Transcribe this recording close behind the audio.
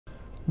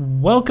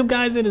Welcome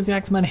guys, it is the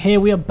AxeMan here.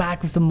 We are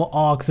back with some more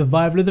Ark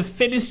Survival of the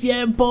Fittest,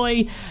 yeah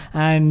boy.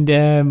 And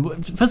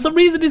for some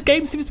reason this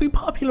game seems to be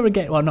popular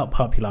again. Well, not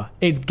popular,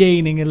 it's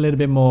gaining a little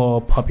bit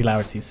more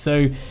popularity.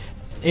 So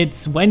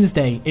it's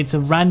Wednesday, it's a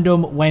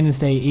random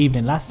Wednesday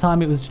evening. Last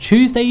time it was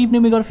Tuesday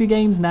evening we got a few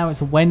games, now it's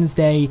a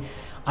Wednesday.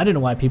 I don't know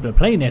why people are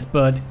playing this,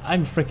 but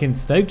I'm freaking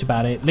stoked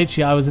about it.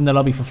 Literally I was in the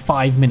lobby for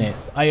 5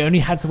 minutes. I only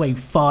had to wait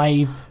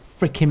 5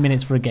 freaking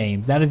minutes for a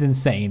game. That is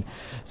insane.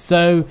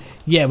 So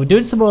yeah, we're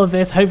doing some more of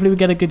this. Hopefully we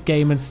get a good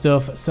game and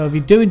stuff. So if you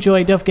do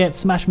enjoy, don't forget,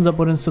 smash thumbs up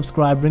button,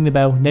 subscribe, ring the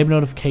bell, enable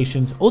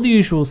notifications, all the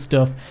usual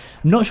stuff.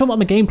 I'm not sure what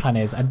my game plan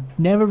is. I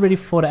never really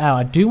thought it out.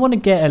 I do want to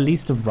get at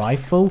least a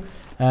rifle.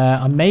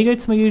 I may go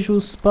to my usual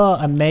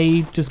spot. I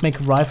may just make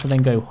a rifle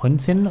then go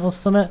hunting or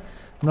something.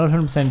 I'm not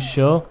 100%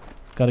 sure.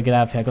 Got to get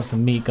out of here. I got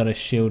some meat, got a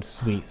shield,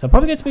 sweet. So I'll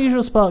probably go to my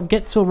usual spot,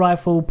 get to a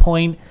rifle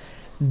point,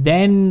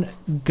 then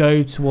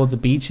go towards the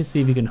beach to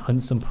see if you can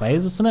hunt some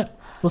players or something.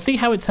 We'll see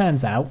how it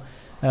turns out.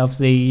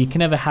 Obviously, you can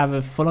never have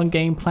a full-on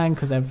game plan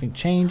because everything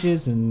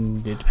changes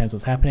and it depends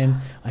what's happening.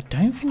 I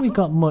don't think we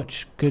got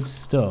much good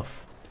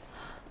stuff.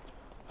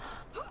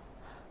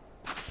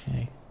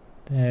 Okay,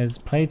 there's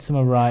plates to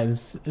my right.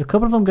 There's a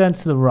couple of them going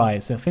to the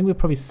right, so I think we're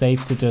probably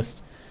safe to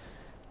just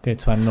go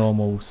to our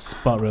normal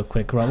spot real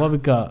quick. Right, what we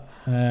got?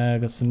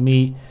 Got some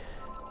meat.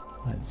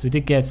 Right, so we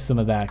did get some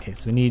of that. Okay,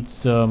 so we need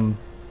some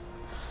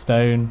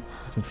stone,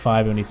 some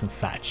fiber, we need some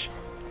thatch.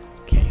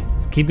 Okay,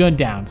 let's keep going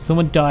down.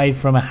 Someone died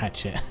from a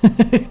hatchet.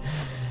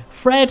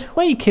 Fred,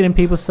 why are you killing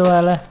people so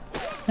early?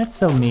 That's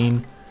so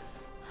mean.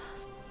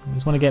 I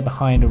just want to get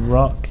behind a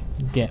rock,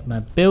 get my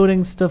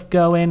building stuff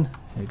going.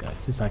 There we go.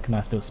 This is like a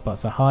nice little spot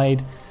to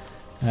hide.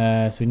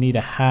 So we need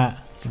a hat.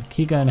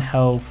 Keep going to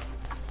health.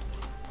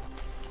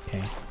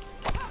 Okay.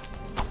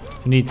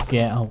 So we need to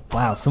get... Oh,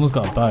 wow. Someone's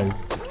got a bow.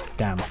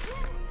 Damn.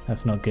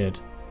 That's not good.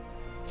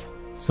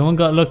 Someone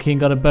got lucky and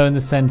got a bow in the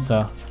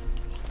center.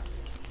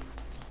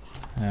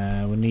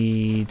 We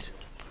need...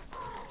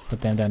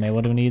 Put them down there.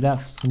 What do we need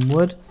that? Some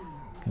wood.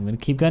 I'm going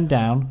to keep going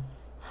down.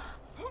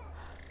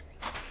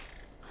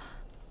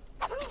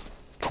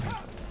 Okay.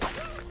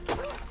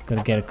 Got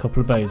to get a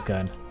couple of bows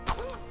going.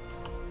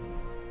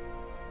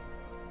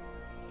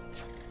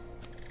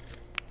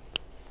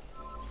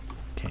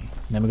 Okay.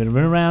 Then we're going to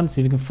run around,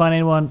 see if we can find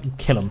anyone and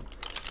kill them.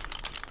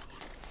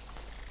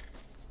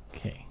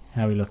 Okay.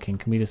 How are we looking?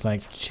 Can we just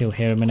like chill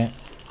here a minute?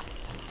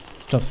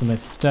 Let's drop some of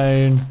this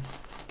stone.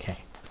 Okay.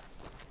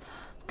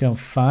 Let's go and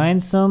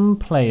find some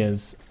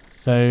players.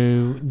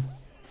 So,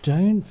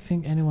 don't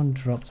think anyone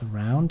dropped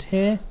around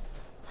here.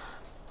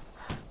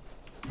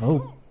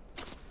 Oh,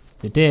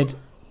 they did.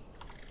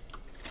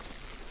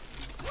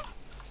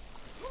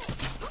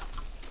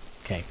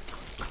 Okay.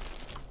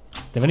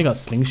 They've only got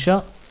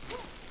slingshot.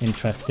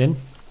 Interesting.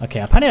 Okay,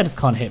 apparently I just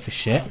can't hit for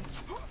shit.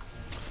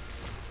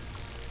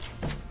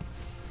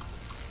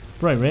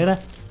 Bro, really?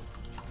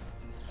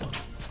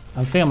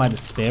 I think I might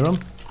just spear him.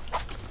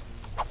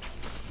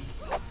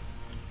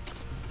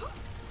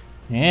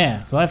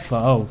 Yeah, so I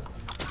thought, oh,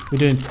 we're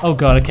doing, oh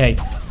god, okay.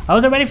 I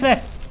wasn't ready for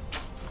this.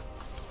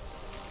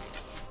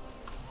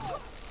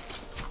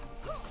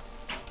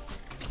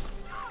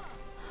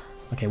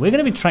 Okay, we're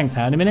going to be tranked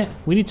out in a minute.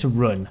 We need to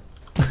run.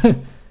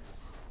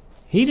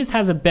 He just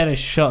has a better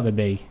shot than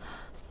me.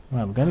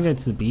 Right, we're going to go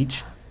to the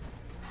beach.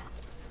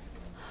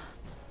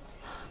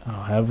 Oh,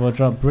 hover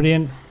drop,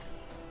 brilliant.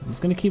 I'm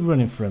just going to keep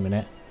running for a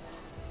minute.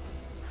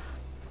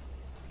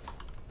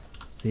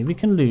 See if we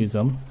can lose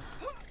them.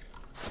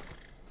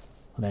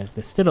 Well,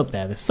 they're still up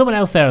there. There's someone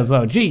else there as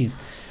well. Jeez.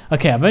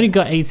 Okay, I've only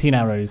got 18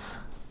 arrows.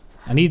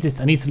 I need this.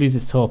 I need to lose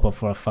this torp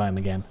before I fight him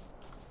again.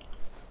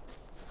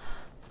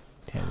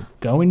 Okay, we're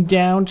going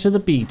down to the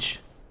beach.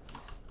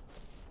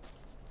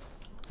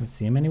 Can we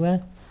see him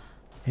anywhere?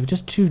 They were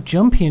just too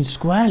jumpy and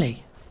squirrely.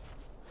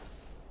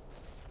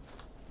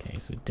 Okay,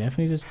 so we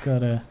definitely just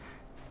gotta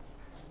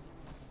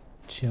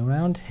chill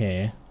around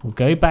here. We'll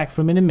go back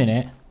for him in a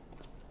minute.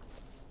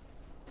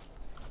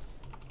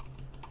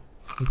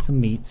 Get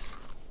some meats.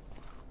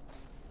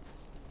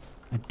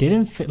 I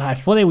didn't feel like, I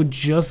thought they were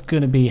just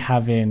gonna be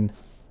having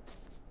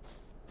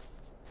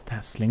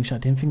that slingshot. I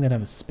didn't think they'd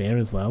have a spear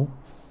as well.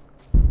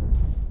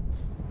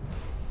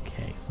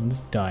 Okay, someone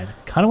just died.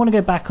 I kind of want to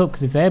go back up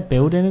because if they're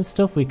building and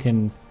stuff, we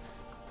can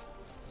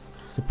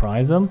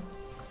surprise them.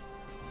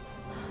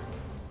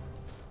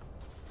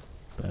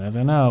 But I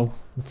don't know.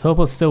 The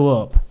torpil's still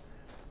up.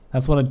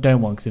 That's what I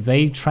don't want, because if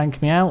they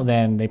trank me out,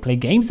 then they play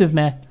games with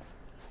me.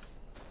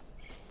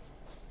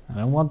 I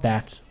don't want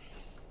that.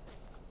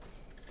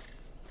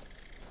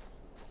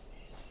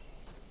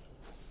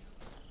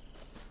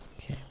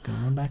 Okay, I'm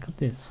gonna run back up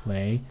this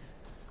way.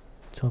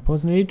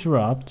 Torpil's nearly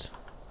dropped.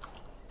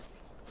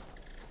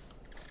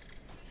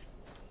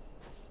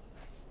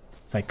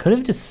 So I could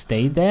have just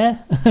stayed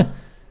there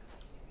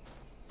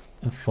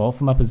and fought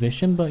from my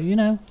position, but you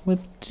know, we're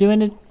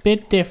doing it a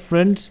bit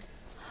different.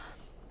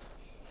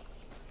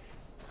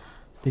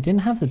 They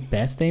didn't have the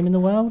best aim in the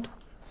world.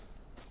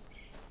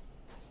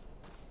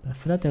 But I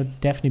feel like they'll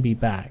definitely be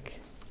back.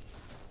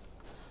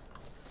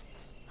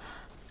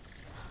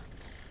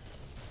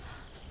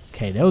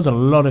 Okay, there was a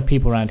lot of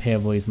people around here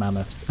with these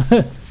mammoths.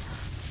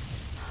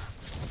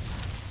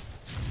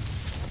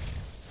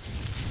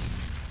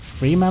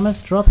 Three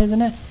mammoths drop,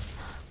 isn't it?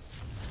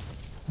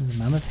 There's a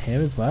mammoth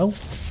here as well.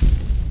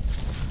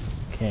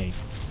 Okay.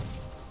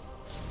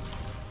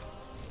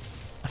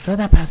 I feel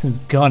like that person's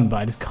gone, but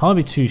I just can't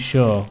be too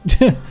sure.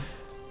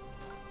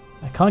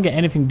 I can't get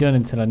anything done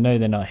until I know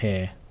they're not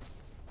here.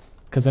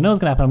 Because I know what's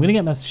going to happen. I'm going to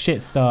get my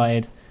shit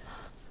started,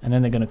 and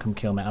then they're going to come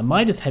kill me. I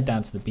might just head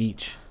down to the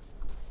beach.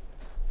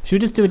 Should we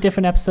just do a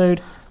different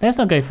episode? Let's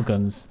not go for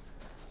guns.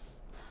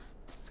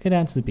 Let's go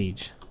down to the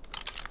beach.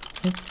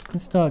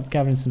 Let's start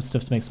gathering some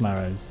stuff to make some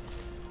arrows.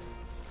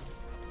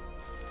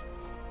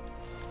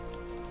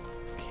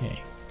 Okay.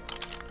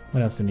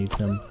 What else do I need?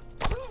 Some.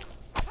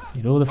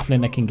 Need all the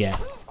flint I can get.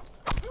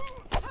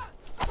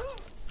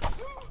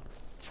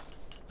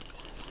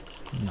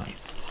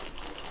 Nice.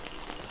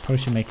 Probably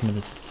should make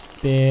another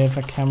spear if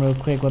I can real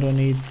quick. What do I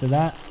need for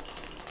that?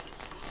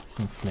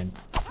 Some flint.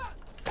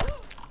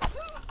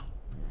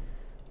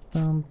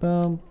 Boom,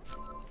 boom.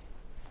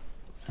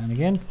 And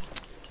again.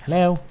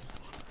 Hello.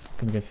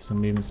 Gonna go for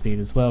some movement speed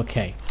as well.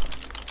 Okay.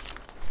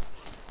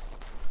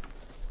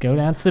 Let's go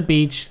down to the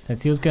beach.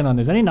 Let's see what's going on.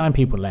 There's only 9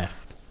 people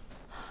left.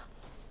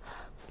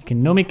 You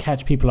can normally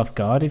catch people off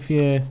guard if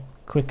you're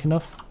quick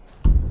enough.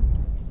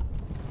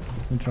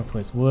 Drop all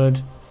this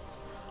wood.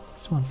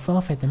 Someone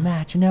forfeit the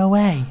match. No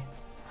way.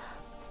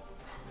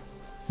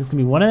 This is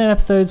gonna be one of the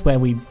episodes where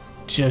we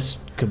just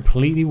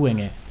completely wing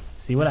it.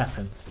 See what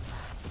happens.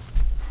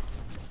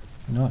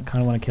 You know what? I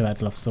kind of want to kill that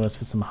Dilophosaurus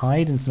for some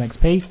hide and some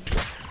XP.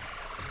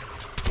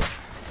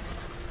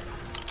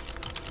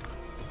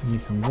 We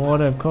need some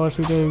water, of course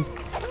we do.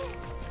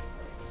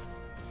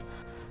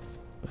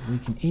 But we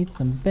can eat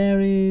some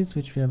berries,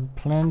 which we have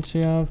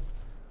plenty of.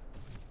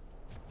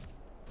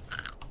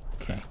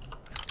 Okay.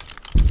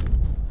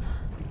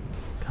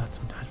 God,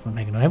 someone died from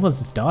making noise. Everyone's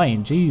just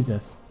dying,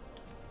 Jesus.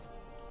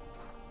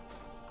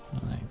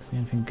 Alright, see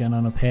anything going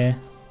on up here?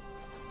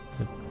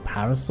 There's a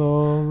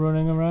parasaur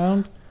running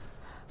around.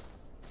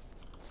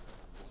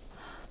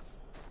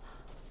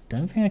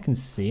 Don't think I can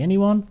see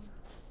anyone.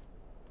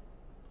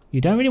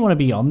 You don't really want to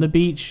be on the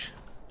beach,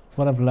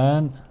 what I've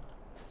learned.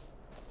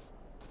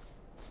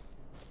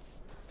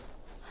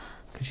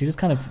 Because you just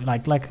kind of,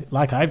 like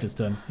I've just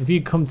done. If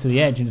you come to the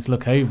edge and just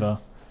look over.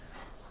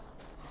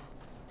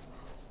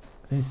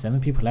 There's only 7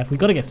 people left. We've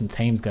got to get some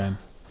tames going.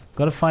 We've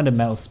got to find a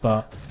metal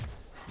spot.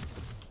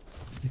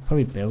 We could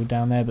probably build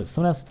down there, but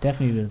someone else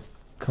definitely would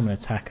come and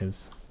attack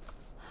us.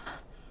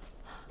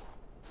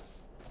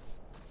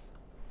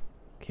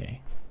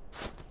 Okay.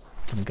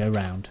 I'm going to go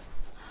round.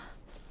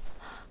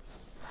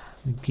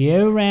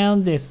 Go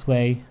around this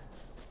way.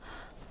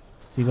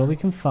 See what we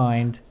can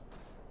find.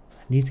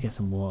 I need to get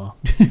some water.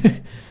 We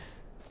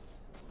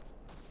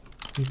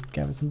can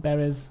gather some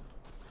berries.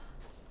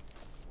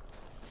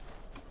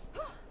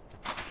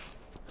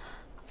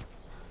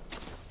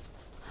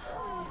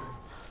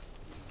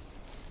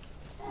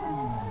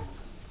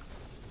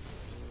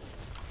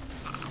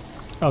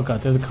 Oh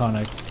god, there's a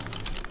Carno.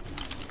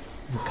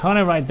 There's a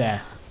Carno right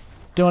there.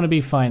 Don't want to be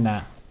fighting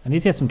that. I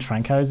need to get some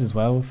trank arrows as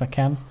well if I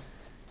can.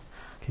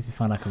 In case you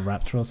find like a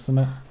raptor or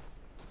something.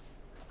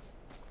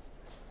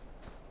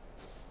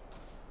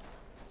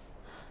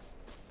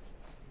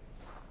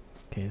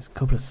 Okay, there's a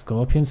couple of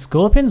scorpions.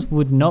 Scorpions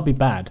would not be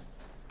bad.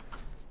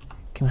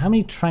 How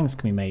many tranks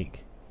can we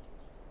make?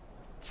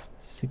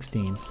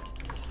 16.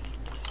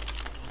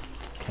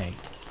 Okay.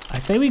 I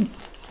say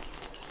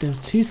there's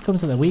 2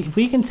 scorpions there. If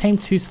we can tame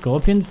 2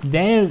 scorpions,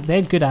 they're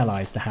good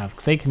allies to have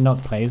because they can knock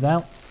players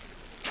out.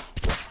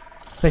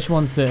 Especially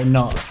ones that are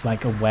not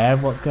like aware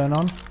of what's going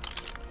on.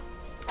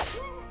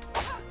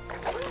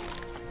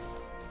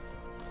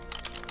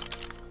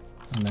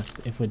 Unless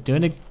if we're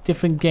doing a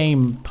different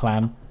game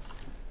plan.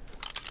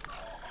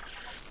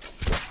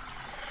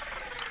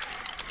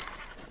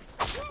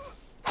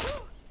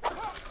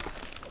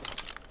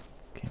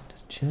 Okay,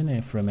 just chilling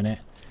here for a minute.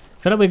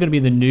 I feel like we're going to be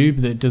the noob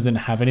that doesn't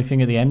have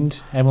anything at the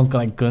end. Everyone's got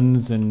like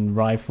guns and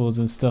rifles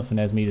and stuff, and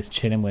there's me just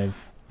chilling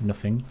with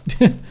nothing.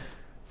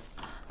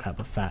 Crap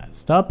of fat.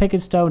 Start picking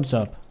stones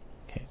up.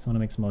 Okay, so I want to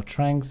make some more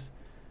tranks.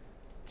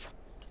 Some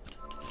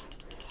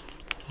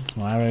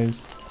more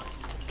arrows.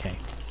 Okay.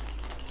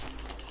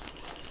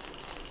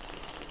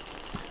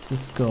 It's the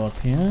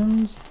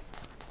scorpions.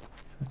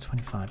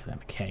 25 of them.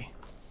 Okay.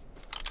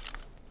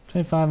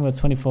 25 and we've got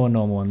 24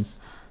 normal ones.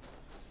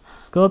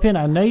 Scorpion,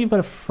 I know you've got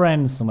a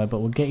friend somewhere, but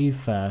we'll get you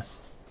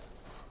first.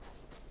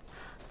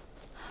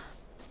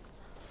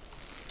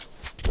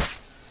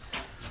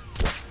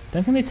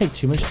 Don't think they take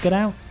too much to get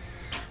out.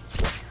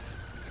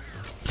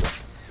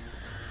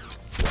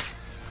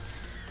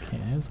 Okay,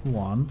 there's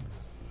one.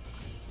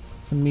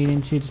 Some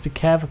meaning to just be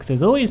careful because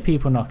there's always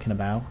people knocking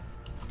about.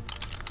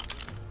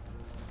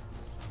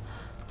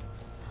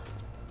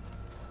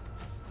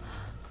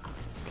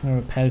 Can I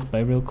repair this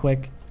bow real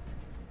quick?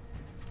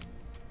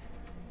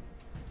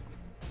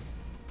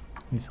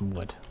 Need some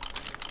wood.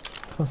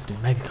 Of course I do.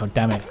 Mega cod,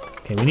 damn it.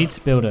 Okay, we need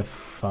to build a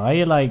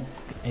fire like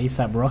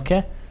ASAP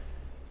rocket.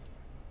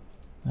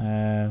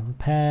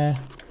 Repair.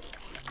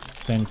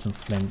 Stone and some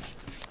flint.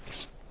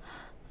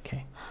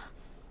 Okay.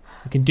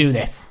 We can do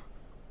this.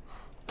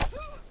 Okay,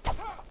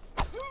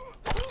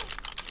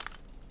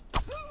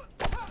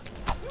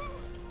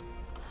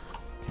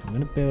 I'm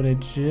gonna build it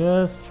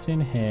just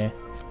in here.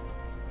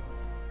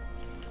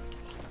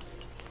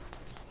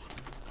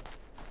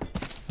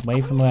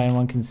 Away from where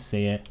anyone can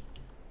see it.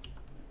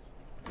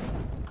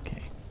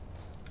 Okay.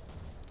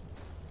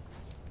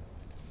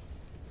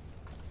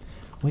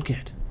 We're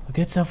good. We're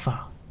good so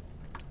far.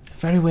 It's a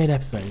very weird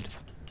episode.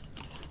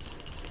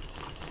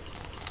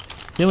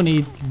 Still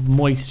need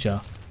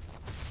moisture.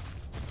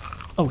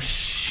 Oh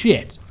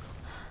shit.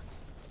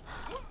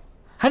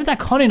 How did that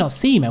Conno not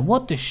see, man?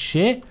 What the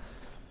shit?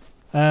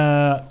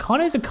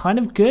 Connos are kind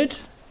of good.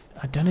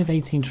 I don't know if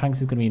 18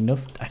 tranks is going to be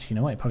enough. Actually, you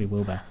know what? It probably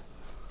will be.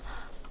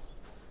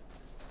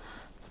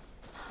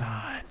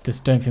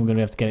 Just don't think we're going to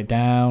be able to get it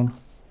down.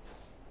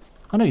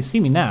 Oh no, you see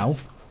me now.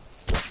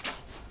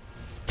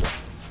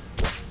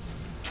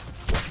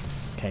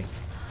 Okay,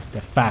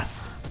 they're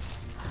fast.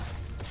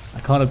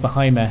 I can't look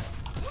behind me.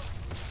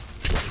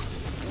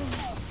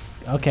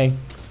 Okay,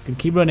 gonna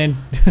keep running.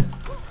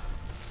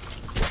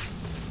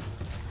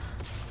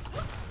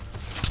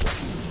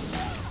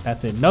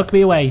 That's it, knock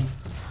me away.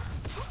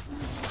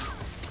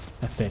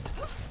 That's it.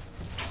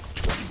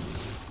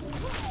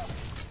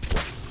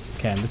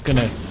 Okay, I'm just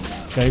gonna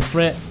go for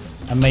it.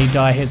 I may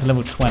die. Here's a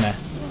level 20.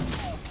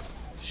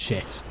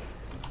 Shit.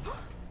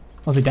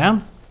 Was he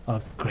down? Oh,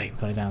 great.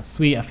 We got it down.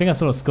 Sweet. I think I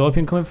saw a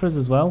scorpion coming for us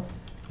as well.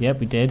 Yep,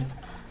 we did.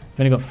 We've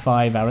only got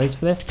 5 arrows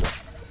for this.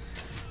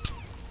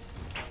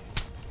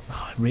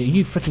 Oh, really? Are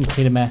you freaking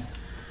kidding me?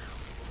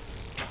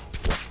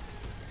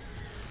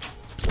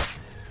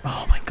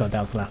 Oh my god,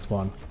 that was the last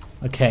one.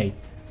 Okay.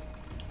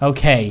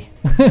 Okay.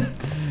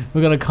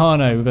 We got a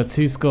Carno. We've got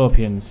 2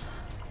 scorpions.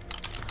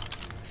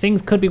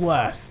 Things could be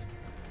worse.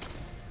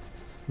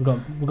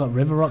 We've got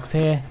river rocks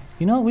here.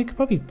 You know what? We could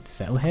probably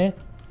settle here.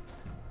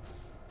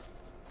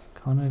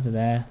 Carno over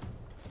there.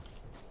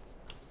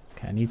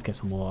 Okay, I need to get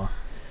some water.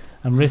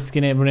 I'm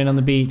risking it running on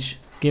the beach.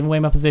 Giving away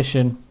my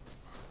position.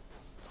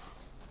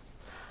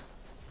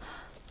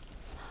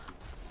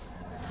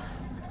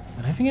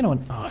 I don't think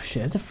anyone... Oh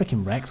shit, there's a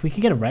freaking Rex. We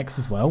could get a Rex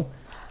as well.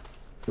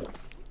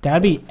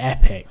 That'd be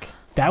epic.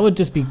 That would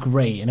just be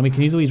great. And then we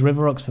can use all these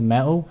river rocks for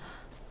metal.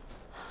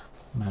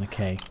 Man,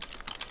 okay.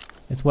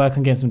 Let's work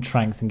on getting some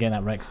tranks and getting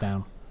that Rex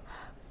down.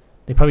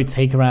 They probably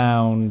take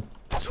around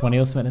 20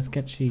 or something. Let's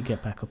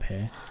get back up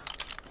here.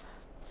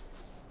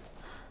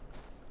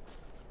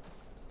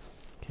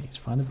 Okay, let's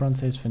find the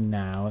bronzos for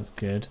now. That's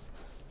good.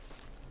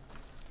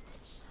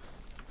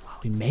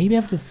 We may be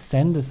able to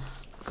send the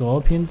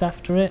scorpions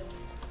after it,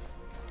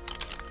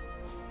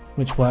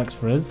 which works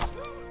for us.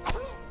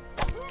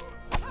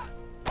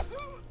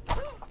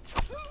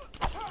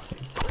 So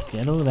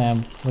get all of them.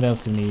 What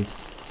else do we need?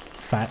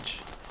 Thatch.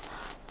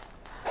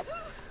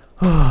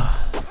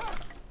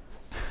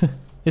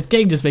 This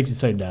game just makes you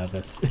so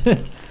nervous.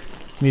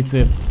 Need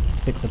to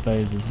fix up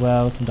those as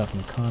well. Some stuff from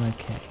the con.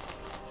 Okay.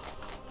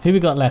 Who we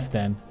got left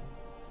then?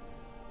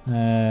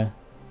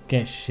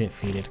 Get shit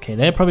feeded. Okay,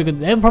 they're probably good.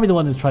 They're probably the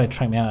one that's trying to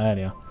track me out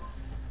earlier.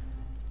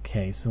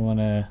 Okay, so I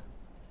wanna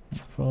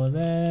for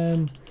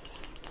them.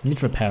 I need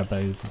to repair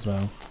bows as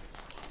well.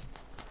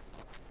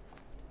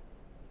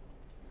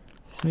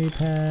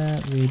 Repair.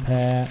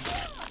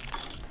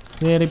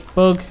 Really,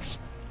 bug?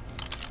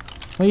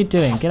 What are you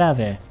doing? Get out of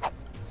here.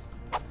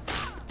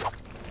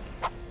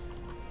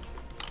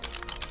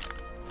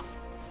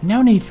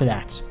 No need for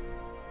that.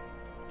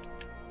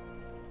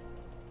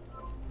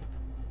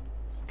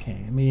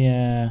 Okay, let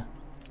me,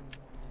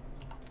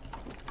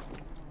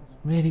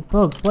 Really,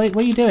 bugs? What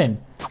are you doing?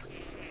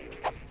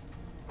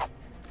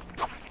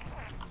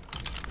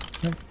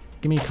 No,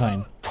 give me a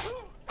coin.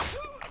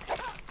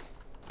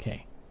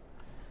 Okay.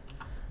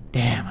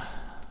 Damn.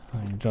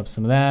 I'm gonna drop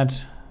some of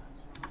that.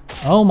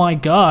 Oh my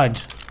god!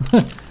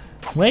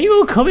 Where are you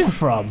all coming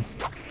from?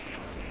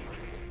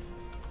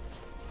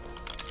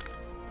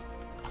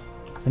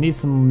 So I need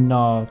some...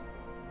 No.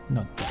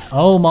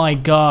 Oh my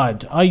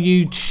god! Are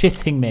you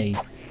shitting me?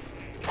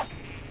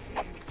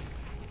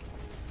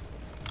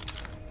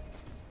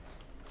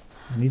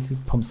 I need to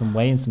pump some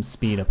weight and some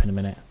speed up in a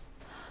minute.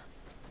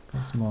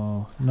 Got some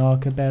more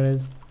Narca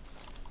berries.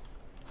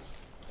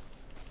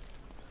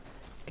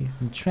 Get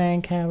some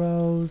trank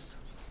arrows.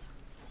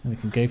 And we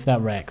can go for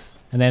that Rex.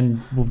 And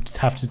then we'll just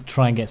have to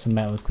try and get some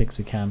metal as quick as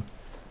we can.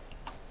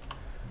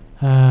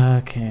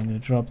 Okay, I'm going to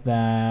drop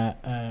that.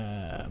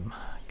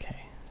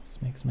 Okay,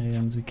 let's make as many of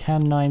them as we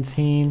can.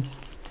 19.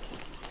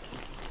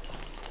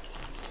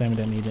 Stone, we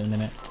don't need it in a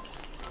minute.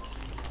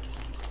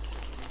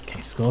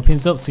 Okay,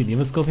 Scorpion's up. Sweet, the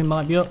other Scorpion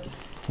might be up.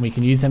 And we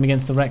can use them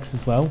against the Rex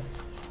as well.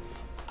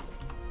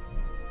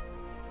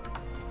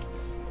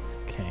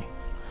 Okay.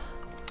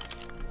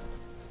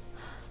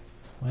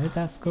 Where did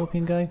that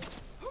Scorpion go?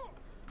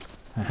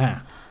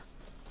 Aha.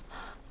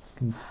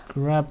 Can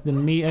grab the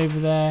meat over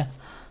there.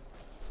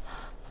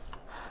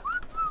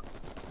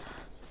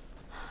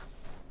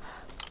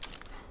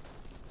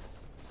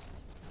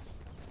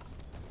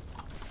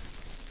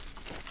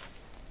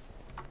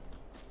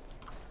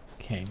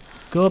 Okay,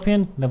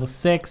 Scorpion, level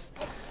 6.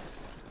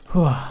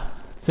 Whew.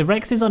 So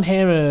Rexes on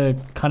here are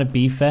kind of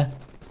beefy.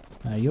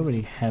 You're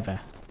really heavy.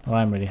 Or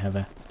I'm really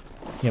heavy.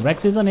 Yeah,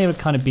 Rexes on here are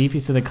kind of beefy,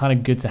 so they're kind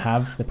of good to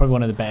have. They're probably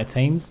one of the better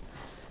Tames.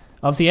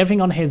 Obviously,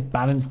 everything on here is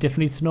balanced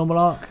differently to normal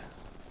Arc.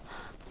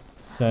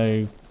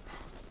 So,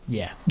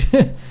 yeah.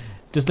 I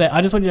just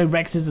want you to know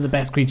Rexes are the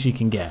best creature you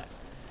can get.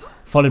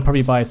 Followed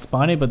probably by a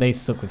Spino, but they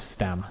suck with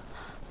Stam.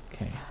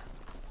 Okay.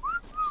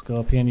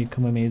 Scorpion, you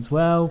come with me as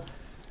well.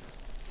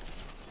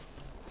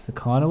 Is the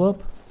Carno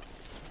up?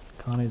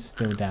 Carno's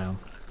still down.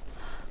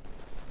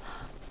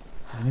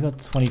 So I only got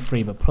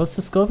 23, but plus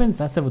the Scorpions,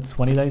 that's level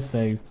 20 though,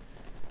 so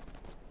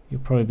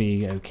you'll probably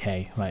be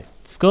okay. Right,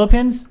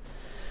 Scorpions.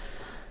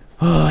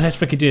 Oh, let's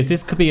freaking do this.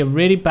 This could be a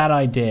really bad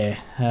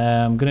idea.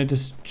 I'm gonna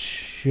just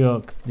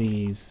chuck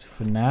these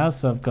for now,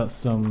 so I've got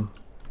some.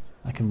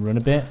 I can run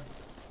a bit.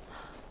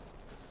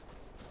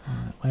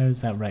 Where is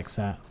that Rex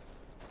at?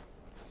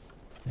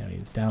 There he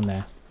is, down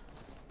there.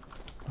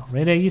 Oh,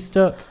 really? Are you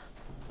stuck?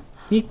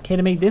 Are you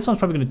kidding me? This one's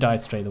probably gonna die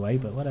straight away,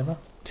 but whatever.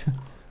 Okay,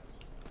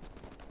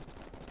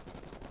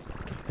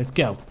 let's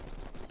go.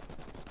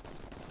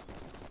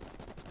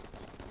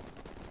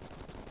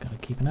 Gotta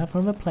keep an eye for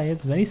other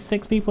players. There's only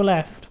 6 people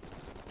left.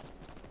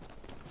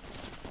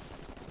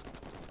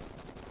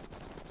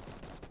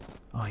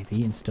 Oh, he's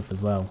eating stuff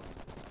as well.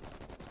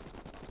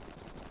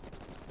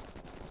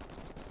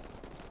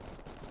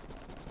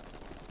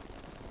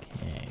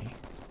 Okay.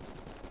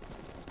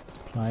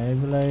 Supply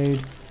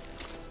overload.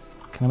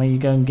 Can I make you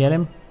go and get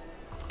him?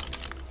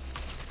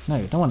 No,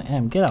 I don't want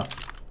him. Get up.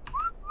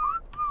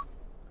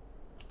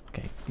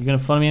 Okay, you're gonna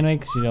follow me anyway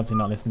because you're obviously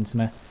not listening to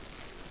me.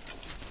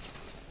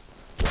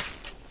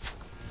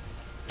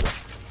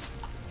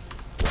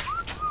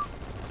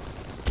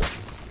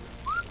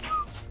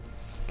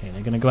 Okay,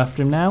 they're gonna go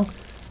after him now.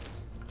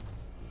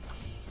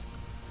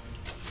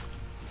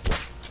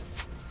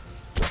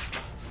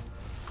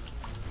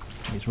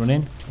 He's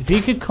running. If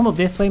you could come up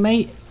this way,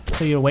 mate,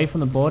 so you're away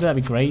from the border,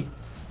 that'd be great.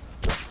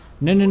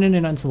 No, no, no, no,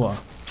 not into the water.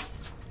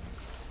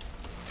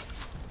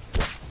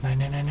 No,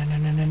 no, no, no, no,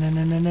 no, no, no,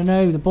 no, no, no,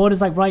 no. The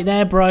border's like right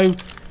there, bro.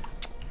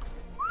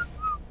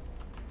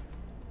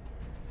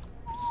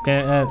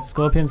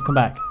 Scorpions, come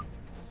back.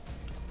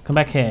 Come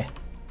back here.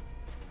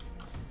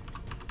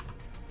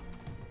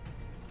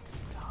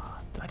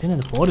 God, I didn't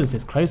know the border's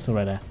this close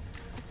already.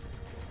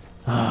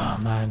 Oh,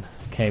 man.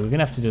 Okay, we're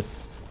gonna have to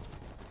just...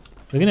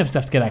 We're gonna have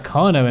to get that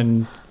Carno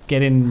and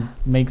get in,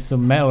 make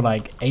some metal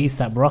like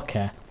ASAP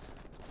Rocker.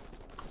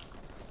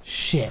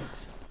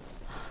 Shit.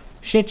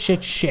 Shit,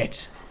 shit,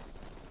 shit.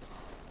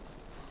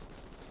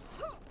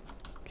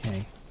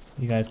 Okay,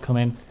 you guys come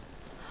in.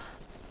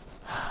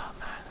 Oh,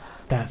 man.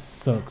 That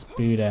sucks,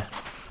 Buddha.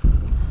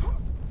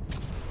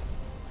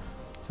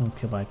 Someone's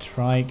killed by a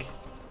trike.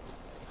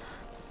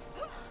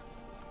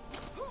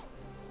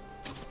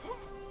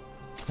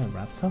 Is that a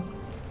raptor?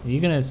 Are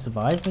you gonna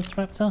survive this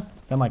raptor?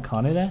 Is that my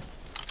Carno there?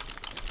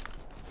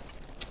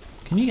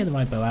 Can you get the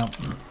right bow out?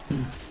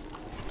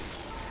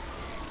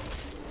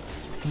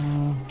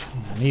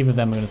 Neither of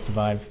them are going to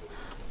survive.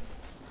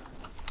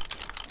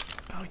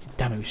 Oh,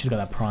 damn it, we should have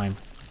got that prime.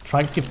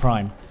 Try to give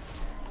prime.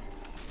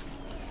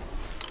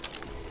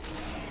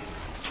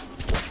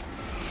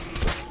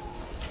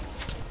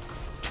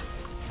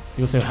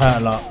 You also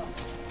hurt a lot.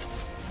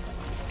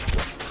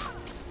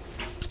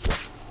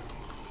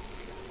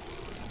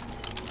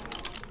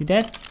 You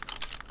dead?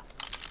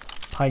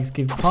 Pikes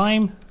give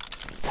prime.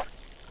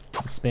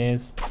 The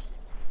spears.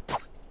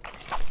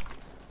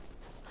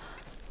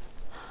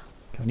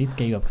 I need to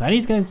get you up because I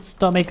need to go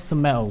start making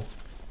some metal.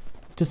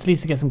 Just at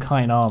least to get some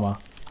kind armor.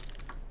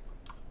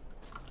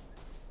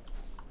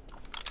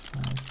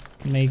 Let's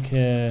make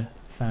a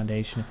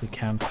foundation if we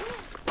can.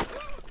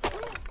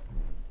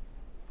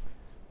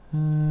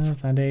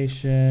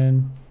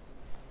 Foundation.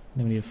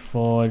 Then we need a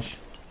forge.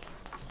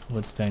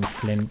 Woodstone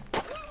flint.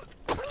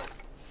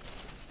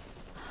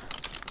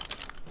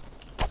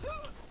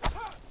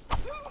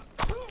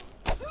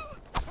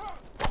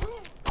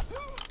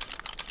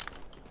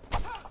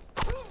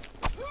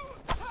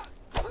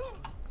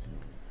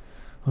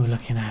 What are we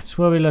looking at?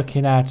 What are we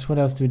looking at? What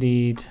else do we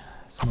need?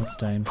 Small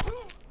stone.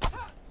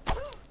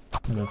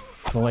 Another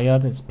 40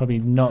 odd. Let's probably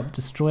not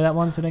destroy that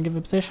one so we don't give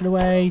a position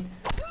away.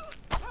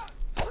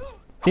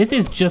 This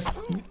is just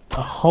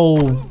a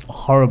whole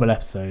horrible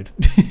episode.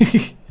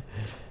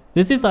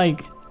 This is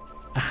like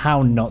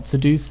how not to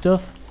do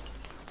stuff.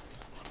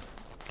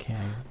 Okay,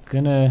 I'm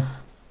gonna...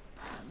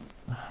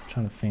 I'm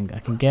trying to think. I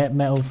can get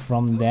metal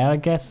from there, I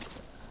guess.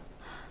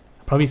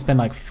 I'll probably spend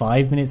like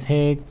 5 minutes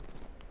here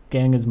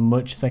getting as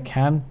much as I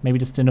can. Maybe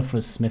just enough for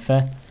a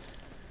smither.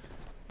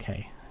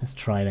 Okay, let's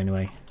try it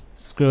anyway.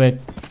 Screw it.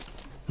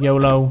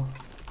 YOLO.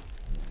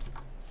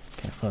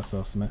 Okay, first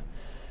saw something.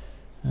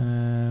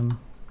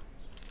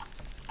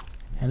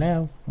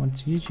 Hello, want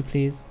to use you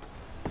please?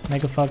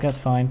 Mega fog, that's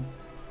fine.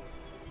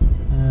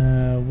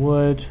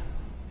 Wood.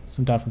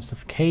 Some dye from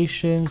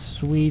suffocation,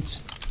 sweet.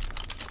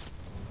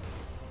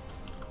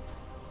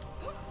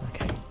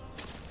 Okay.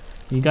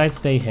 You guys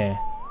stay here.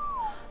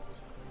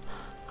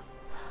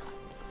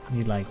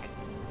 Need like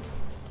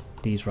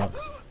these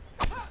rocks.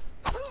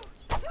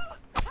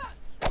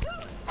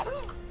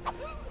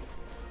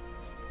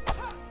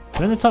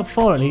 We're in the top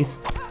 4 at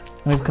least.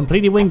 And we've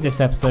completely winged this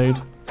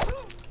episode.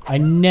 I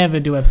never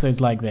do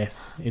episodes like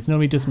this. It's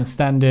normally just my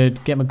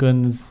standard, get my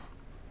guns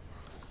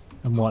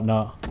and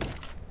whatnot.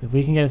 If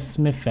we can get a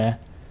smith there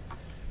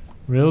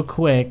real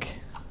quick,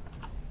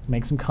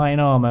 make some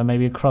chitin armor,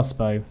 maybe a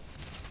crossbow.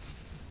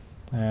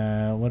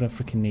 What do I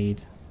freaking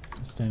need?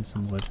 Some stone,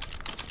 some wood.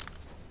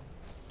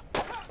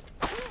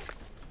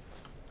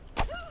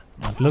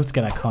 I'd love to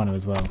get that Kano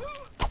as well.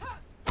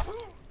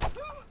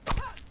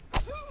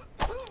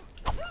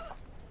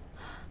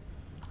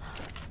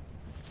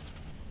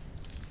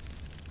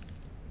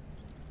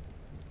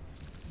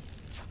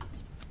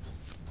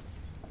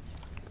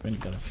 We've only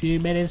got a few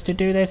minutes to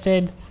do this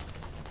in.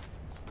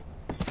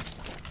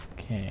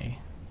 Okay,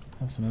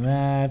 have some of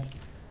that,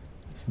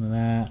 some of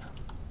that,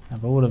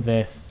 have all of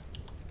this,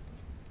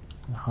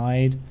 and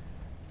hide.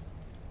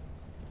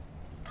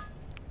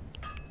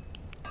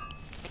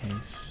 Okay,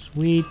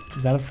 sweet.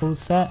 Is that a full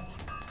set?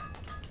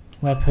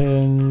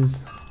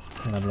 Weapons.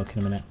 I'll have a look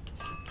in a minute.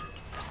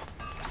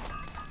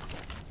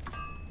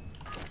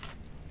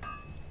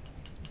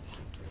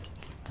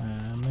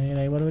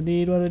 Melee, what do we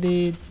need? What do we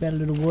need? Better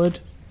little wood.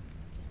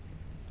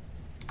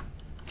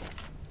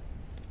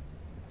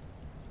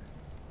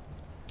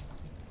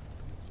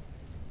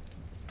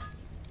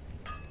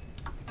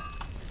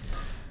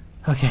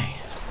 Okay.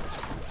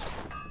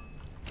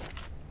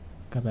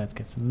 Let's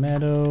get some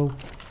metal.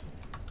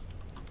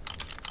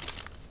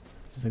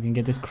 So we can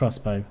get this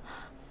crossbow.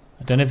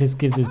 I don't know if this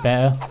gives us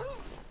better.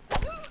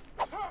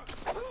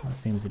 It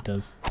seems it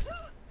does.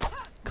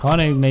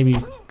 Kano maybe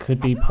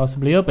could be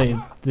possibly up, but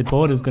the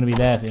border's going to be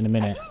there in a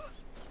minute.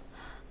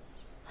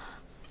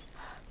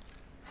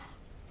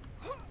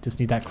 Just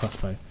need that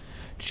crossbow.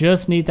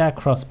 Just need that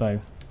crossbow.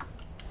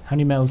 How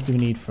many metals do we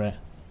need for it?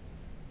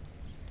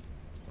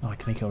 Oh, I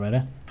can make it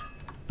already.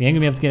 We ain't going to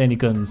be able to get any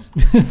guns.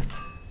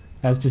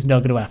 That's just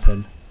not going to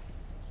happen.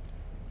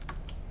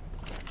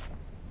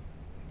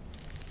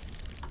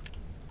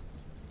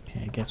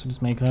 Okay, I guess we'll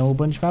just make a whole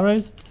bunch of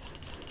arrows.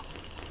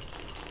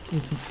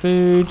 Need some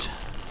food.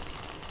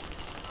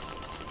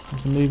 And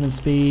some movement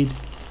speed.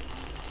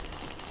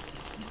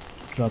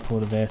 Drop all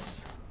of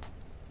this.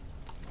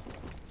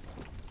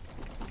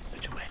 This is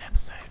such a weird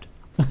episode.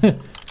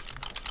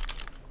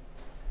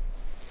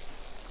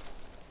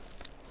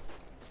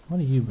 What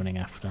are you running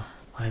after?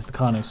 Oh, there's the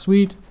Kano.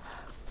 Sweet.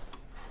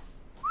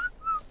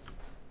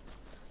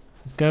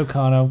 Let's go,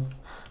 Kano.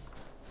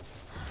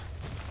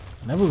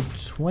 Level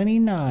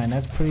 29.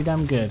 That's pretty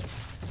damn good.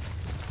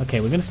 Okay,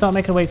 we're going to start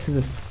making our way to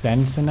the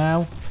center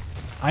now.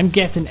 I'm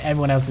guessing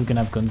everyone else is going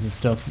to have guns and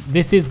stuff.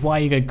 This is why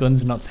you get guns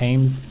and not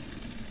Tames.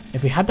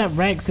 If we had that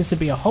Rex, this would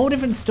be a whole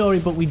different story,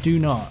 but we do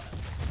not.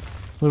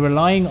 We're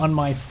relying on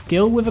my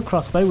skill with a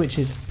crossbow, which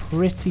is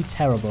pretty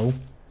terrible.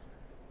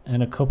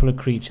 And a couple of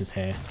creatures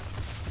here.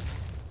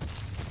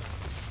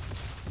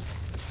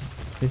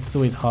 This is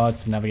always hard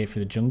to navigate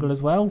through the jungle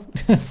as well.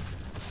 Oh,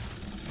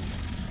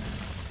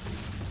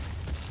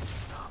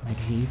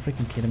 maybe you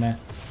freaking kidding me?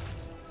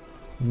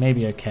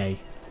 Maybe okay.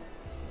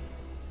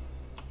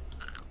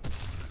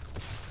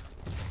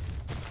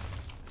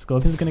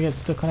 Scorpions are going to get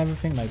stuck on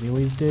everything like they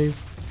always do.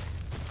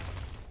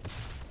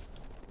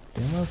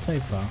 Doing well so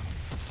far.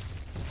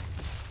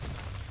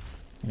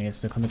 Gonna get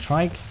stuck on the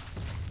trike.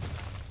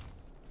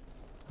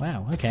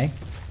 Wow, okay.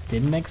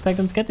 Didn't expect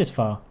them to get this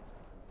far.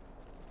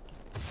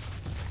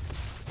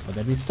 But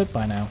they'd be stuck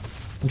by now.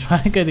 I'm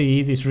trying to go the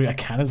easiest route I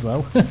can as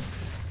well.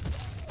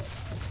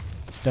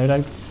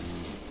 Dodo.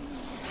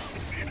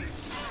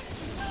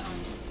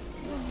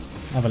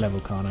 Have a level,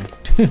 Kano.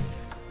 You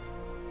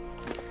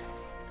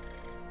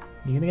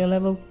gonna get a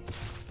level?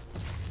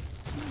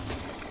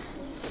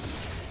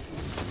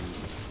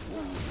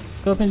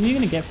 Scorpions, are you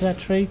gonna get for that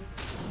tree?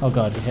 Oh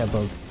god, you hit a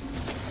bug.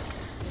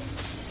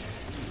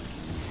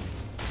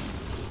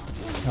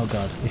 Oh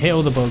god, you hit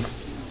all the bugs.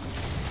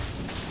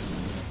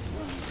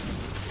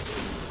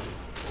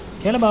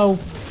 Kill them all!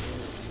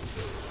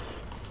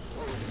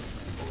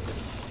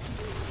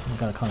 Oh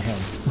god, I can't hit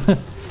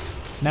him.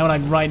 Now we're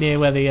like right near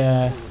where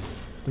the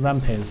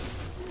ramp is.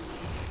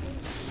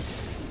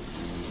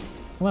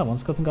 Well, one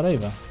scorpion got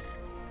over.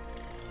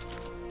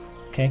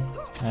 Okay,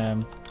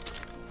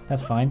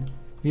 that's fine.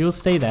 We will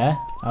stay there.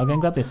 I'll go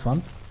and grab this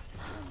one.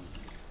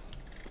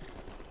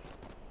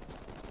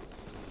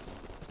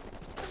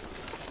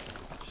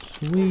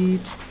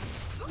 Sweet.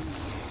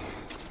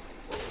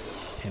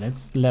 Okay,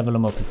 let's level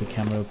them up if we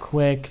can real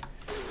quick.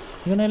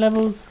 You got any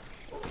levels?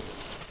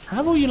 How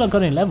have all you lot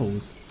got any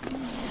levels?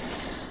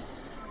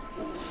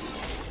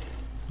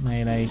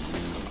 Melee.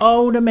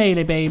 Oh, the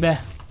melee, baby.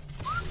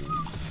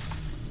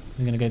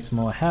 We're gonna get some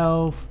more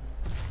health.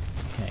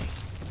 Okay.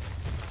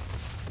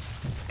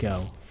 Let's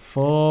go.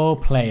 4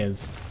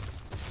 players.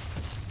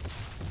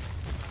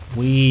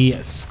 We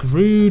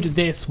screwed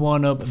this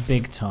one up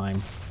big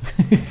time.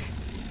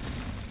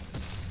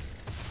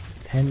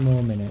 10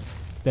 more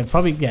minutes. They're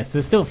probably, yes,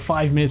 there's still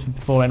 5 minutes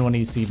before anyone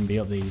needs to even be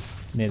up these,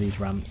 near these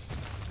ramps.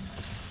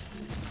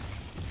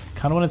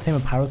 kind of want to tame a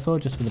parasaur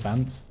just for the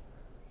bants.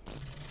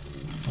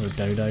 Or a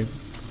dodo.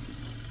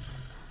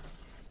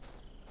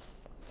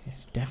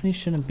 It definitely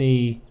shouldn't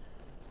be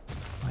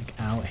like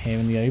out here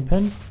in the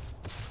open.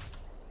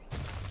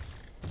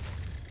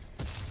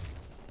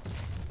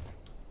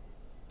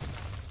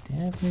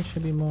 Definitely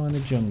should be more in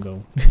the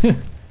jungle. Kind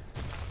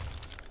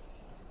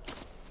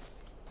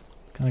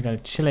of gotta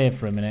chill here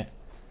for a minute.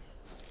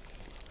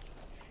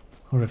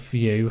 Or a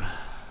few.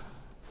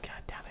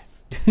 God damn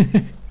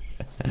it.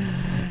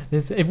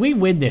 If we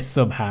win this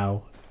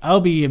somehow, I'll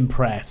be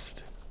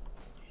impressed.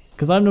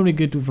 Because I'm normally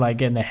good with like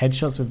getting the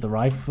headshots with the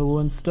rifle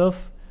and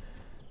stuff.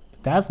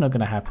 But that's not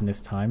gonna happen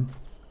this time.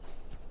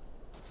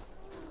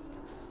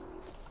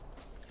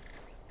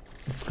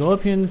 The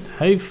scorpions,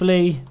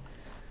 hopefully.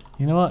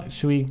 You know what?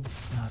 Should we?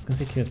 I was gonna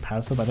say kill his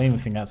parasol, but I don't even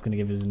think that's gonna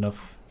give us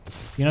enough.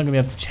 You're not gonna be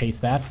able to chase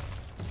that.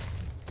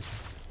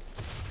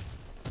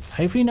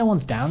 Hopefully no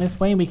one's down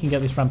this way and we can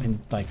get this ramp in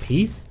like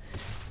peace.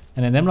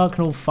 And then them lot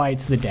can all fight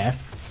to the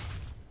death.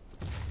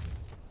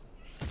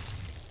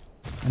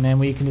 And then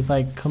we can just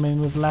like come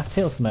in with the last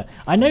hit or something.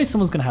 I know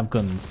someone's gonna have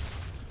guns.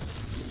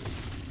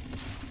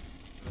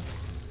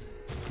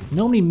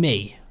 Normally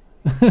me.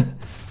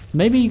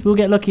 Maybe we'll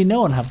get lucky and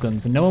no one have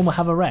guns and no one will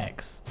have a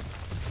Rex.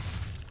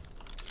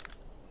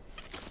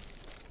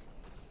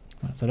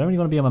 Right, so I don't really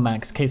want to be on my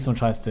max in case someone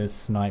tries to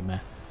snipe me.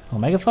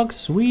 Omega Fox,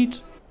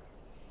 sweet.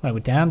 Right, we're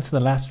down to the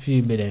last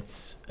few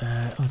minutes.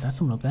 Oh, is that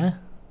someone up there?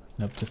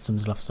 Nope, just some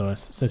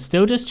Dilophosaurus. So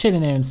still just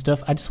chilling here and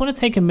stuff. I just want to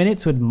take a minute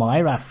to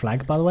admire our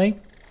flag, by the way.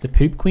 The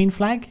Poop Queen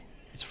flag.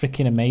 It's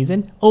freaking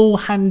amazing. Oh,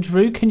 hand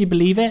drew, can you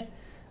believe it?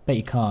 Bet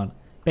you can't.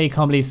 Bet you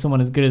can't believe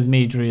someone as good as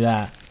me drew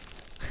that.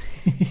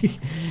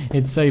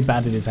 It's so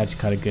bad it is actually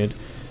kind of good.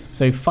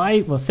 So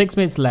 6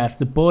 minutes left.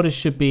 The border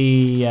should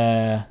be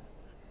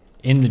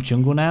in the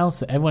jungle now.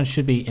 So everyone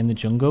should be in the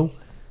jungle.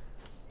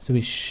 So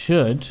we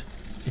should,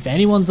 if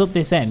anyone's up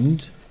this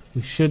end,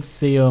 we should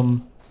see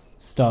them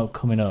start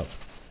coming up.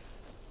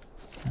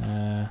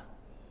 I'm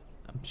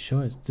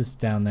sure it's just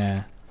down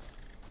there.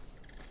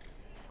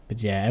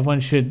 But yeah, everyone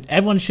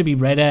should be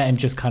ready and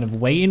just kind of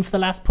waiting for the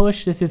last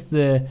push. This is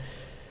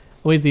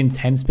always the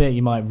intense bit.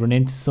 You might run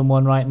into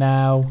someone right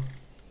now.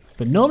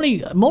 But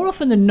normally, more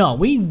often than not,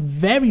 we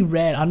very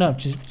rare. I know I've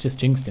just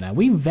jinxed it now.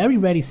 We very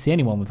rarely see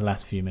anyone with the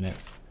last few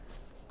minutes.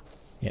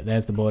 Yeah,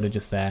 there's the border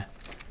just there.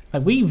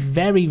 Like we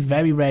very,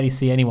 very rarely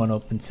see anyone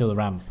up until the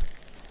ramp.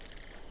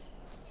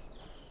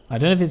 I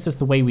don't know if it's just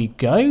the way we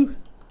go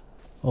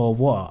or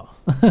what.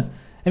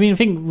 I mean, I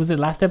think, was it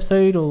last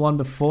episode or the one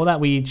before that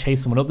we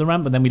chased someone up the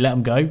ramp, but then we let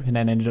them go and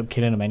then ended up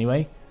killing them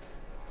anyway?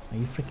 Are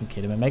you freaking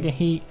kidding me? Mega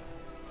Heat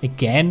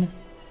again?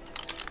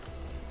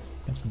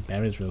 Grab some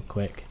berries real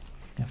quick.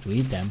 I have to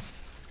eat them.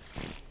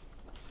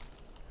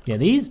 Yeah,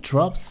 these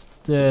drops,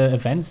 the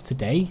events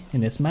today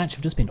in this match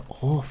have just been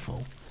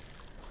awful.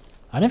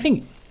 I don't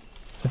think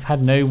we've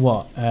had no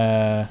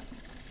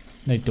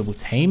double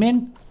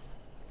taming.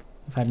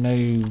 We've had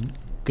no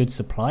good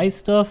supply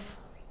stuff.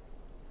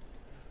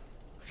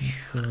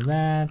 All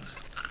that.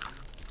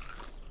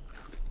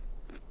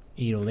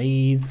 Eat all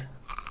these.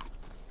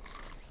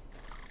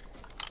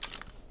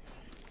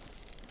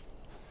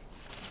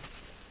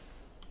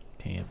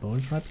 Okay, a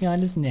board's right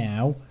behind us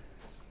now.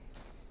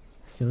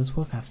 Still this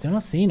wolf. I've still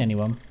not seen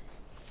anyone.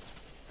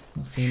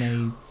 Not seen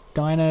any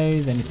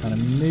dinos, any sign of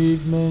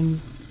movement.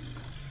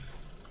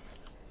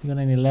 You got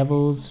any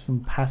levels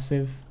from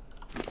passive?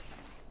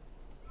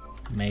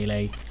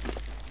 Melee.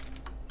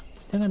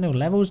 Still got no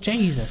levels?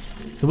 Jesus.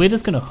 So we're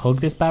just going to hug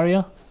this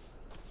barrier.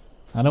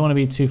 I don't want to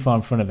be too far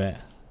in front of it.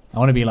 I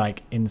want to be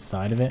like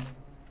inside of it.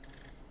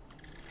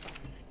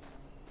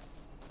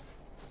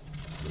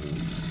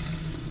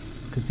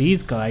 Because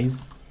these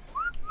guys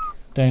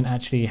don't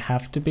actually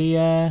have to be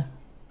on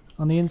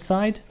the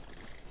inside.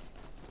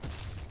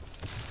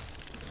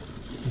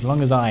 As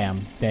long as I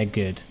am, they're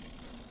good.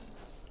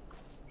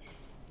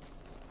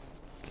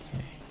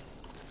 Okay.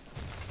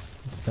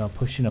 Let's start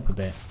pushing up a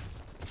bit.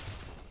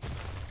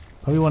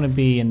 Probably want to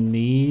be in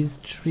these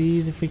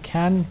trees if we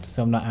can,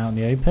 so I'm not out in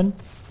the open.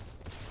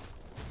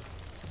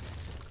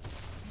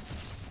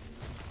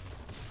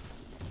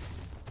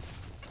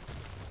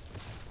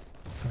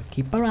 Gotta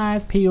keep our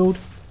eyes peeled.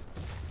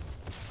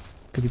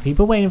 Could be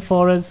people waiting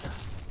for us.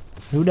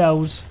 Who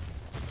knows?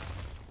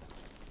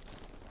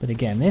 But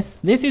again,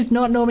 this is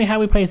not normally how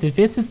we play this. If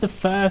this is the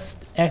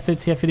first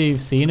SOTF video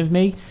you've seen of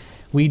me,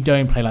 we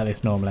don't play like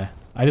this normally.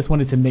 I just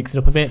wanted to mix it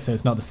up a bit so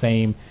it's not the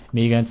same.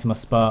 Me going to my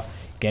spot,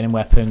 getting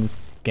weapons,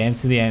 getting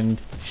to the end,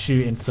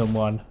 shooting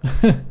someone.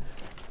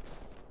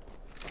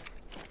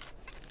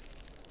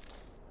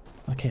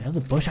 Okay, that was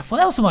a bush. I thought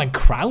that was someone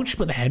crouched,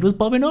 but the head was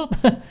bobbing up.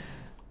 That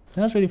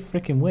was really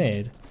freaking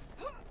weird.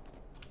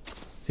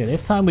 So yeah,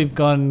 this time we've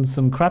gone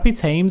some crappy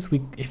tames.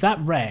 If that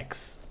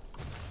Rex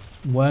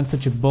weren't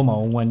such a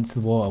bummer and went to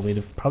the water, we'd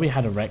have probably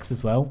had a Rex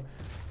as well.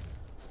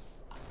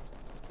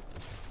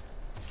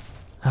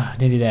 Ah,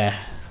 nearly there.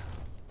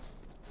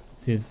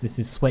 This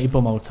is sweaty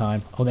bumhole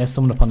time. Oh, there's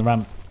someone up on the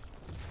ramp.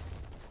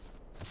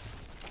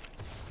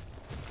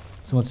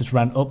 Someone's just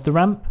ran up the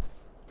ramp.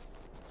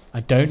 I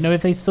don't know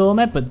if they saw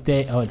me, but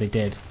they... Oh, they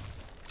did.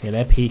 Yeah,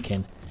 they're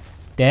peeking.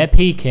 They're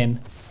peeking.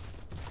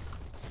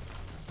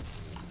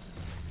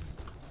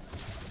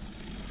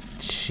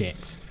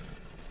 Shit.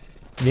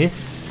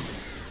 This...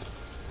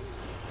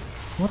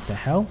 What the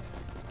hell?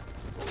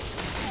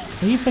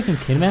 Are you freaking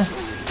kidding me?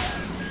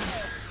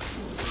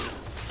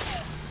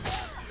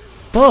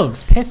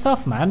 Bugs, piss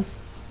off, man.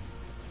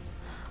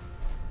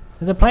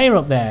 There's a player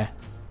up there.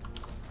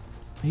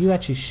 Are you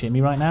actually shitting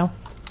me right now?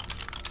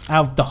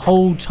 Out of the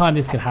whole time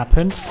this could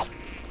happen.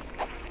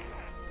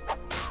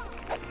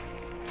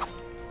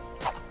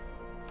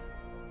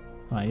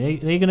 Right,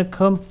 are you gonna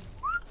come?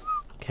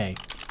 Okay.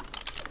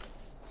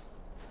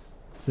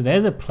 So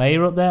there's a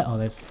player up there. Oh,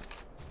 there's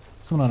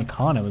someone on a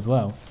car now as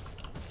well.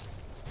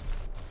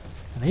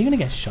 Are you gonna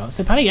get shot?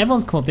 So apparently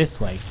everyone's come up this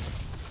way.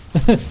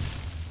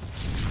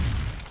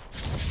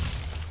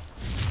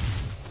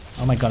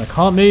 Oh my god, I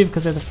can't move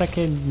because there's a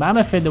freaking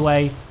mammoth in the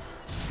way.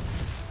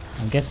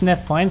 I'm guessing they're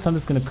fine, so I'm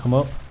just gonna come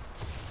up.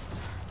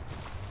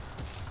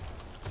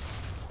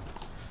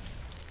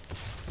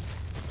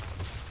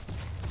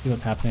 See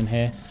what's happening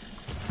here.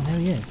 Oh, there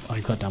he is. Oh,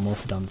 he's got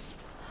Dimorphodons.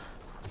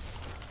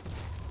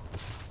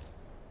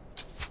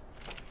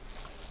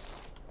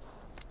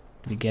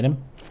 Did we get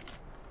him?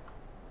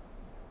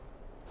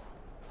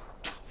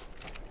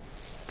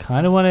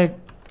 Kind of want to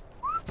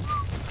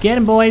get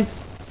him,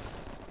 boys.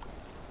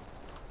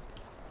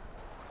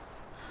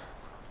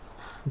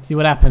 Let's see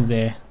what happens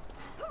here.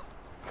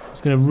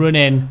 Just gonna run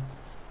in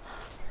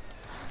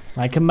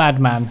like a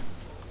madman.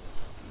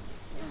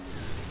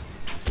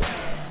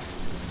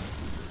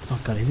 Oh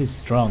god, this is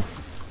strong.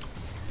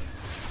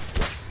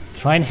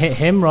 Try and hit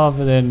him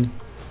rather than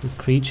this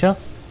creature.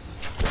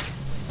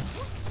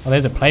 Oh,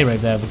 there's a player right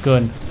there with a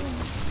gun.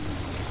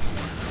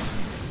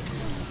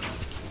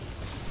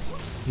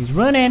 He's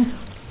running.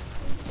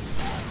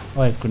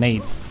 Oh, there's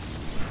grenades.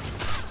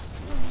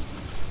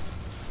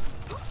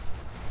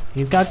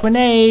 He's got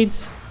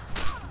grenades.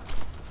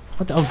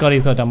 What the, oh god,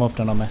 he's got a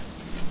Dimorphodon on me.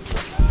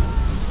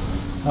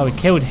 Oh, we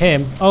killed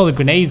him. Oh, the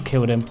grenades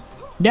killed him.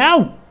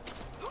 No!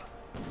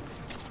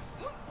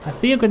 I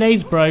see your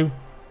grenades, bro.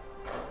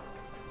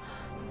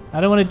 I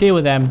don't want to deal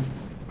with them.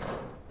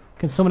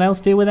 Can someone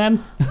else deal with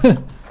them?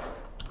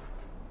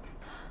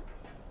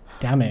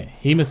 Damn it.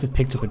 He must have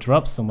picked up a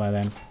drop somewhere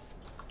then.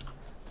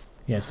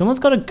 Yeah, someone's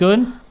got a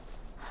gun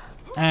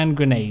and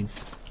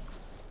grenades.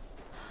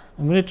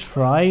 I'm going to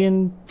try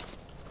and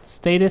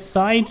stay this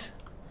side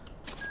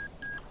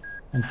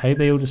and hope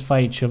they all just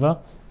fight each other.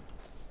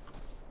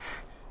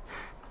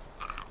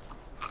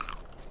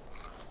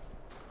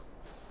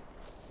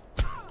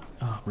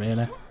 Oh,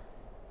 really?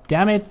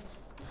 Damn it.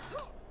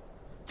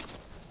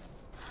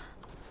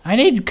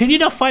 Can you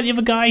not fight the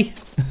other guy?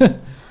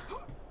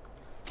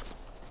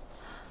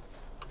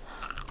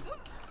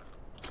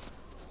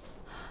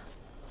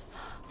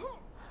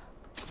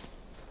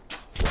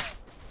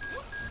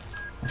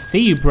 I see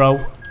you,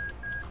 bro.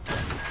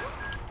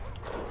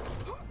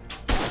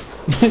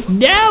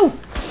 No!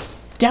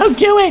 Don't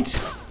do it!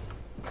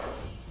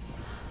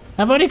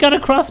 I've only got a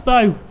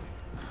crossbow.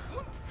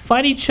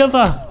 Fight each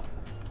other.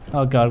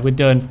 Oh god, we're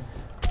done.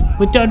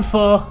 We're done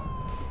for.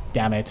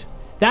 Damn it.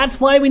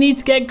 That's why we need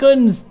to get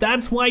guns.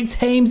 That's why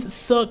Tames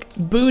suck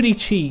booty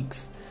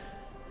cheeks.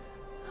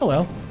 Oh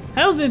well.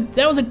 That was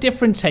a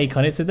different take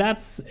on it. So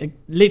that's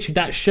literally,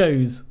 that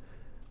shows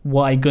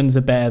why guns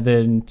are better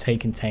than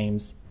taking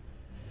Tames.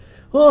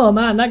 Oh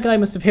man, that guy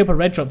must have hit up a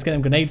red drop to get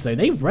them grenades though.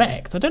 They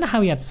wrecked. I don't know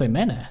how he had so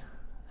many.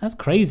 That's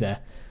crazy.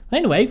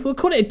 Anyway, we'll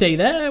call it a day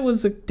there. It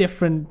was a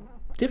different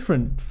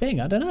thing.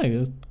 I don't know. It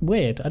was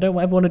weird. I don't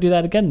ever want to do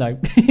that again though.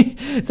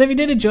 So if you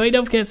did enjoy,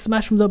 don't forget to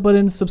smash the thumbs up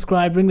button,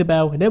 subscribe, ring the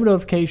bell, enable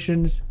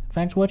notifications.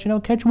 Thanks for watching. I'll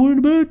catch you all in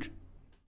a bit.